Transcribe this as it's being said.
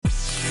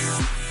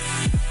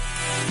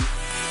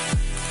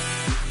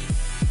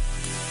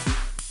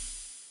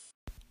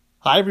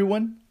Hi,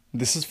 everyone.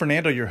 This is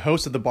Fernando, your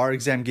host of the Bar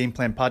Exam Game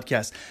Plan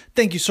Podcast.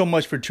 Thank you so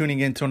much for tuning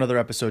in to another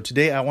episode.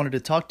 Today, I wanted to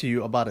talk to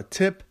you about a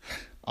tip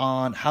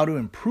on how to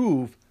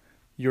improve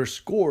your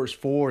scores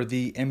for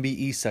the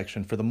MBE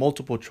section, for the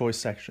multiple choice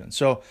section.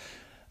 So,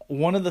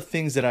 one of the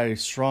things that I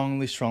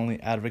strongly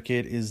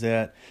advocate is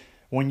that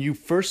when you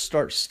first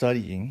start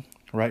studying,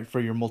 right, for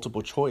your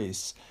multiple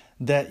choice,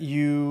 that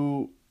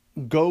you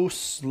go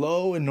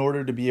slow in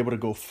order to be able to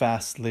go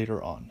fast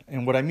later on.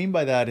 And what I mean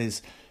by that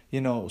is,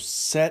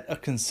 set a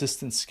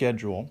consistent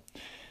schedule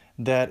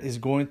that is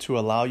going to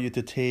allow you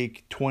to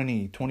take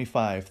 20,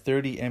 25,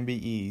 30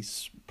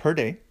 MBEs per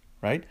day,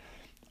 right?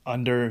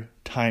 Under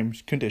time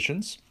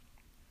conditions.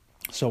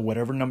 So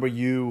whatever number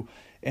you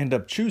end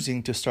up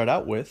choosing to start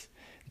out with,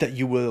 that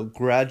you will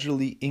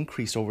gradually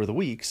increase over the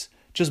weeks,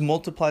 just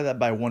multiply that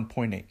by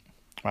 1.8,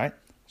 right?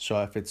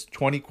 So if it's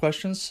 20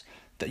 questions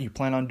that you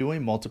plan on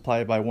doing,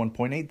 multiply it by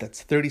 1.8,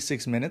 that's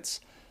 36 minutes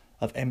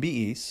of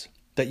MBEs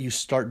that you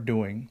start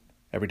doing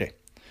every day,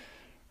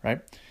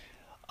 right?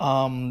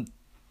 And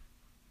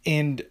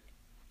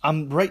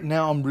I'm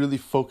really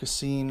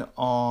focusing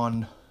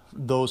on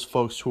those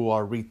folks who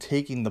are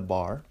retaking the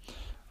bar,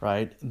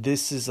 right?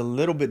 This is a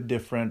little bit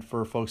different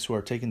for folks who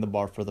are taking the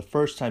bar for the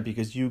first time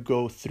because you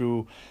go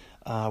through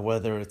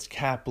whether it's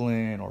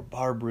Kaplan or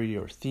Barbary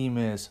or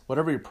Themis,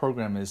 whatever your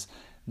program is,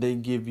 they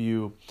give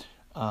you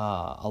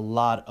a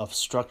lot of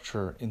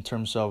structure in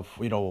terms of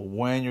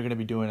when you're going to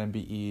be doing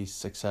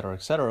MBEs, et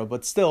cetera,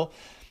 but still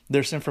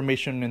there's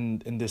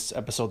information in this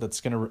episode that's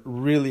going to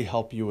really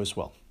help you as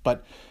well.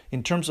 But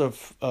in terms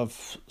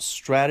of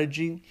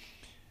strategy,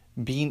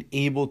 being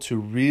able to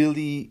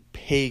really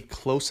pay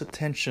close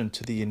attention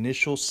to the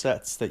initial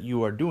sets that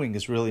you are doing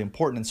is really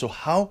important. And so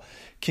how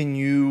can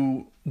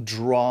you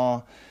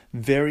draw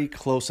very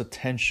close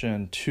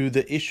attention to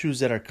the issues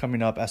that are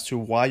coming up as to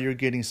why you're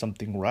getting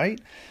something right,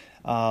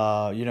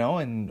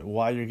 and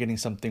why you're getting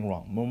something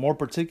wrong. More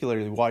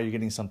particularly, why you're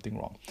getting something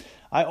wrong.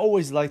 I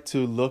always like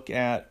to look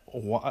at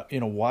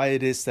why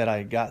it is that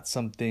I got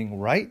something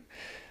right.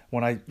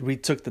 When I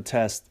retook the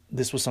test,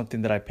 this was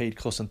something that I paid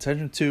close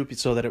attention to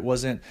so that it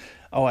wasn't,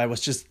 I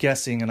was just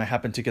guessing and I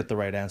happened to get the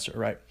right answer,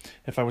 right?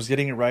 If I was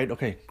getting it right,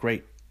 okay,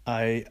 great.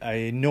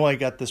 I know I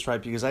got this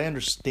right because I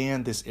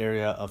understand this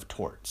area of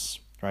torts,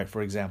 right?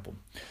 For example.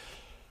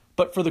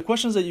 But for the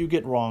questions that you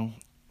get wrong,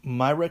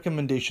 my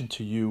recommendation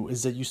to you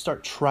is that you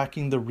start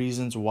tracking the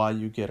reasons why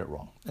you get it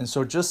wrong. And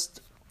so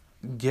just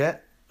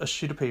get a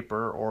sheet of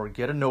paper or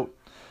get a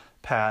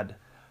notepad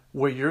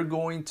where you're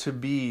going to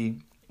be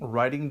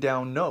writing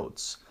down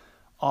notes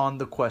on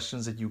the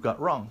questions that you got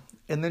wrong.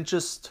 And then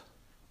just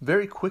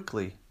very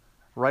quickly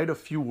write a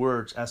few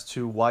words as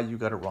to why you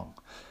got it wrong.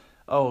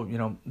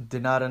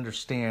 Did not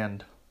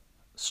understand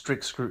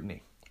strict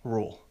scrutiny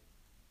rule,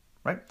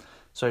 right?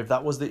 So if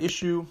that was the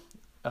issue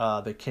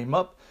that came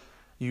up,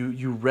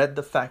 you read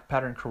the fact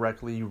pattern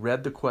correctly, you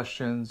read the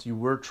questions, you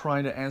were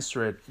trying to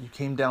answer it, you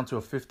came down to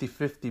a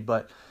 50-50,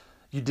 but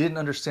you didn't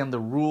understand the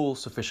rule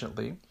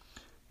sufficiently,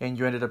 and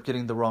you ended up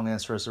getting the wrong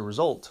answer as a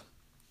result.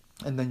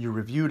 And then you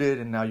reviewed it,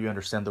 and now you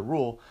understand the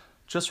rule.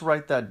 Just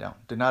write that down.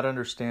 Did not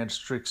understand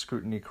strict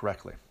scrutiny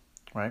correctly,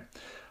 right?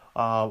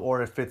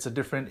 Or if it's a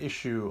different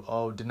issue,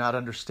 did not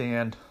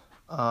understand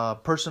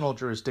personal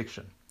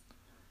jurisdiction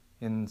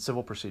in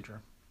civil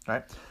procedure,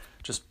 right?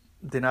 Just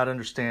did not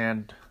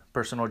understand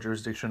personal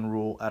jurisdiction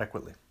rule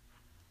adequately.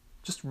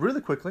 Just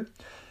really quickly.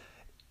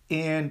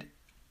 And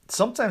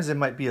sometimes it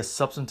might be a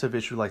substantive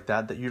issue like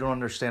that you don't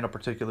understand a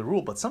particular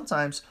rule, but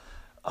sometimes,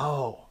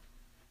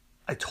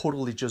 I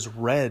totally just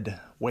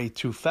read way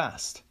too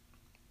fast,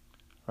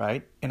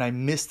 right? And I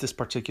missed this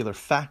particular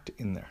fact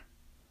in there.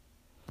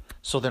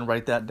 So then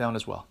write that down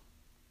as well.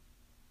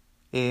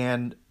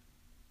 And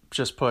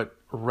just put,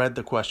 read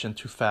the question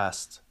too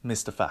fast,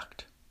 missed the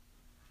fact.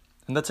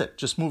 And that's it.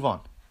 Just move on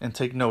and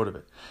take note of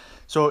it.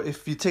 So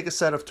if you take a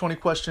set of 20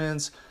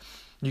 questions,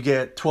 you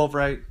get 12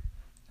 right,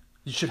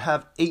 you should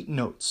have 8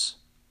 notes,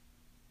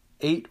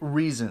 8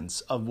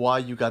 reasons of why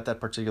you got that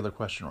particular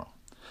question wrong.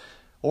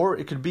 Or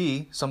it could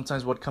be,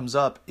 sometimes what comes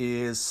up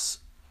is,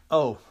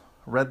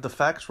 read the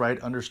facts right,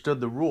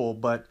 understood the rule,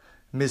 but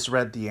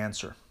misread the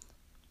answer.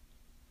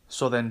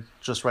 So then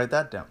just write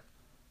that down.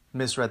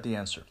 Misread the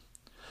answer.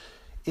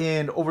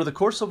 And over the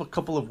course of a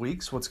couple of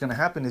weeks, what's going to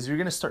happen is you're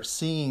going to start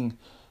seeing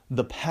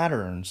the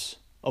patterns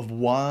of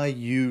why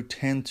you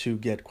tend to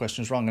get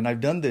questions wrong. And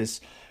I've done this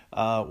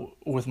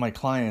with my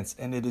clients,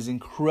 and it is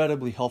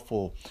incredibly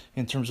helpful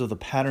in terms of the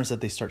patterns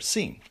that they start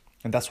seeing.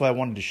 And that's why I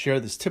wanted to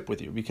share this tip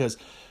with you, because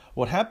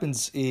what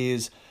happens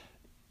is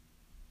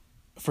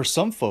for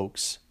some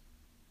folks,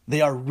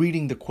 they are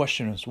reading the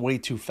questions way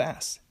too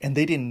fast, and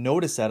they didn't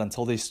notice that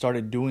until they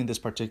started doing this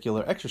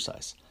particular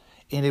exercise.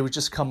 And it would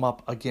just come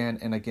up again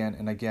and again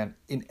and again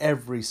in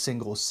every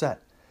single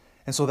set.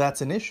 And so that's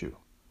an issue.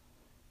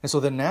 And so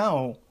then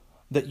now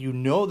that you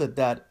know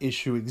that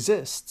issue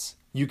exists,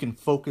 you can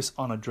focus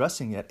on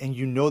addressing it, and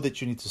you know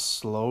that you need to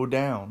slow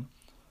down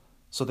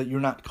so that you're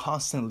not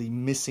constantly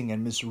missing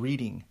and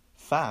misreading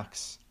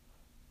facts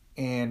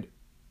and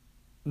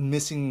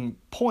missing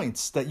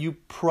points that you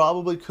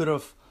probably could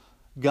have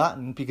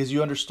gotten because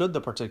you understood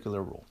the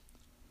particular rule.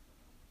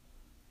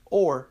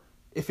 Or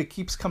if it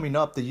keeps coming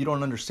up that you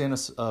don't understand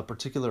a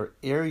particular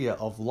area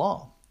of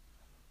law,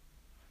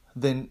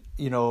 then,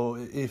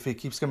 if it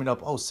keeps coming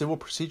up, civil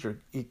procedure,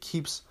 it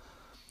keeps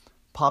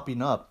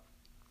popping up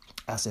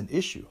as an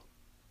issue,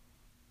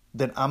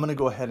 then I'm going to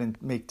go ahead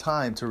and make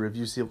time to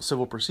review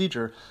civil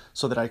procedure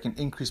so that I can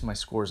increase my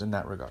scores in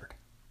that regard,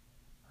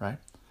 right?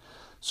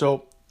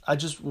 So I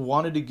just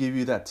wanted to give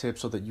you that tip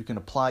so that you can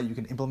apply, you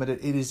can implement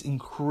it. It is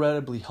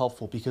incredibly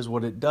helpful because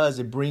what it does,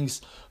 it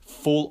brings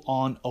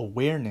full-on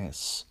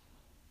awareness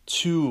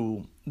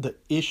to the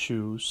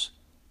issues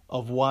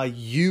of why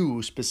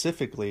you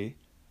specifically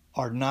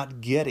are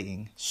not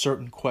getting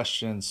certain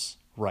questions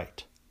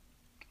right.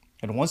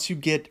 And once you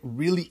get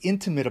really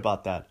intimate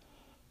about that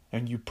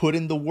and you put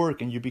in the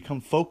work and you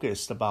become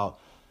focused about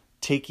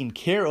taking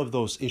care of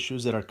those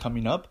issues that are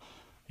coming up,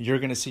 you're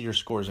going to see your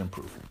scores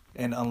improve.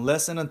 And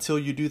unless and until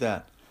you do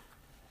that,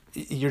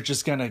 you're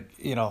just going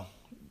to,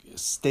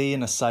 stay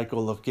in a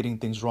cycle of getting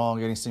things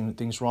wrong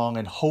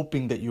and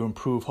hoping that you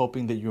improve,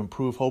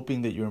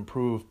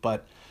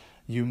 but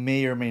you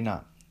may or may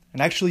not.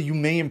 And actually you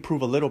may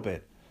improve a little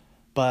bit,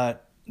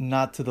 but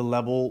not to the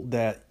level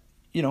that,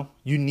 you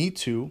need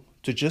to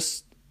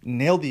just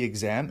nail the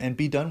exam and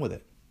be done with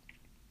it.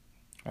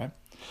 All right.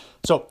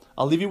 So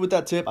I'll leave you with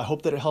that tip. I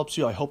hope that it helps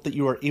you. I hope that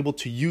you are able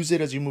to use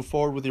it as you move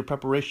forward with your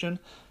preparation.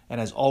 And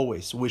as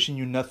always, wishing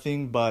you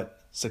nothing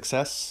but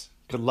success,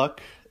 good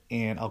luck,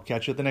 and I'll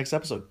catch you at the next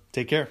episode.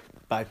 Take care.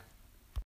 Bye.